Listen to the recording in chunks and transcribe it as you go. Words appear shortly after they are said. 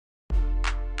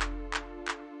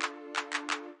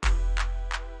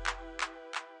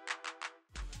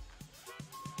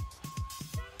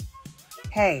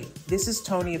Hey, this is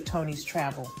Tony of Tony's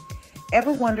Travel.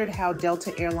 Ever wondered how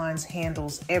Delta Airlines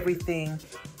handles everything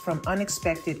from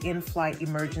unexpected in-flight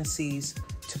emergencies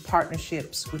to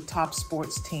partnerships with top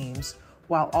sports teams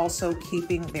while also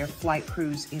keeping their flight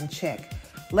crews in check?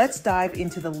 Let's dive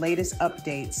into the latest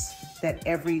updates that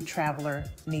every traveler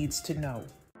needs to know.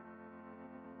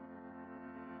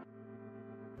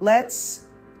 Let's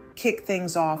kick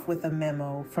things off with a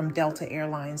memo from Delta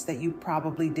Airlines that you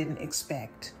probably didn't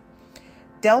expect.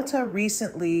 Delta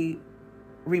recently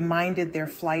reminded their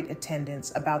flight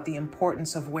attendants about the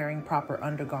importance of wearing proper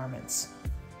undergarments.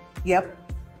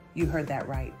 Yep, you heard that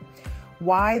right.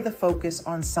 Why the focus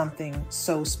on something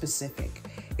so specific?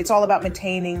 It's all about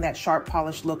maintaining that sharp,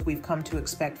 polished look we've come to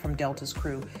expect from Delta's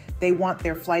crew. They want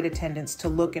their flight attendants to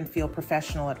look and feel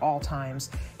professional at all times,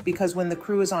 because when the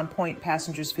crew is on point,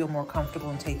 passengers feel more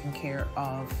comfortable and taken care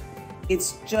of.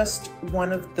 It's just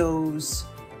one of those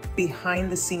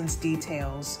behind-the-scenes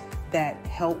details that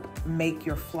help make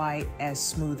your flight as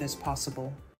smooth as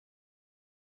possible.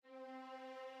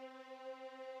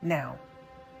 Now,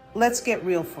 let's get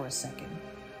real for a second.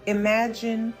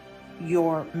 Imagine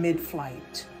you're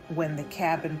mid-flight when the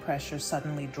cabin pressure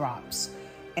suddenly drops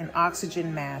and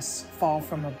oxygen masks fall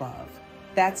from above.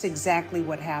 That's exactly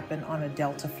what happened on a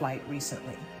Delta flight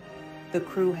recently. The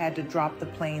crew had to drop the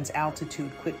plane's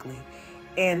altitude quickly,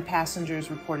 and passengers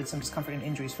reported some discomfort and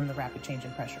injuries from the rapid change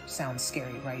in pressure. Sounds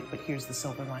scary, right? But here's the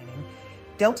silver lining.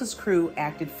 Delta's crew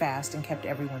acted fast and kept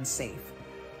everyone safe.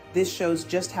 This shows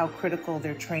just how critical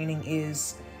their training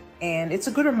is, and it's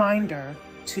a good reminder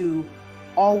to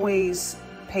always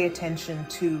pay attention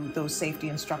to those safety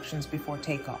instructions before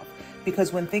takeoff,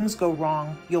 because when things go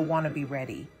wrong, you'll want to be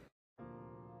ready.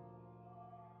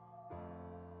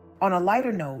 On a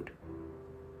lighter note,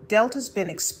 Delta's been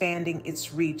expanding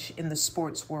its reach in the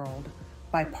sports world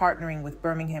by partnering with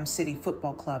Birmingham City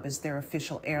Football Club as their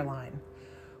official airline.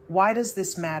 Why does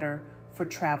this matter for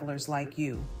travelers like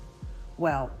you?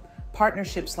 Well,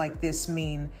 partnerships like this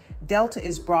mean Delta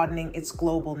is broadening its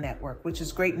global network, which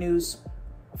is great news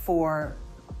for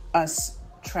us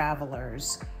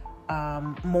travelers.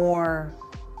 More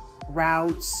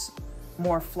routes,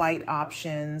 more flight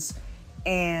options.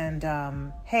 And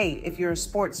hey, if you're a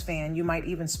sports fan, you might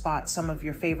even spot some of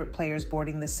your favorite players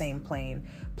boarding the same plane.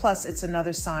 Plus, it's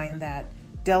another sign that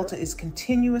Delta is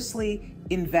continuously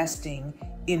investing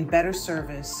in better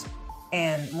service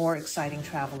and more exciting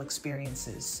travel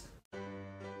experiences.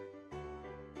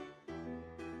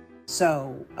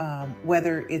 So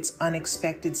whether it's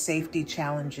unexpected safety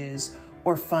challenges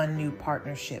or fun new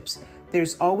partnerships,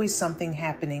 there's always something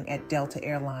happening at Delta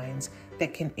Airlines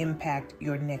that can impact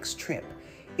your next trip.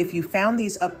 If you found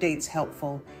these updates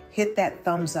helpful, hit that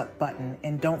thumbs up button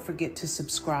and don't forget to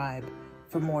subscribe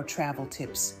for more travel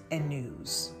tips and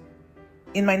news.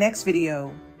 In my next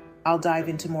video, I'll dive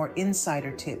into more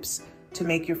insider tips to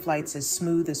make your flights as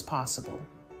smooth as possible.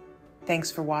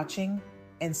 Thanks for watching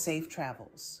and safe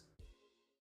travels.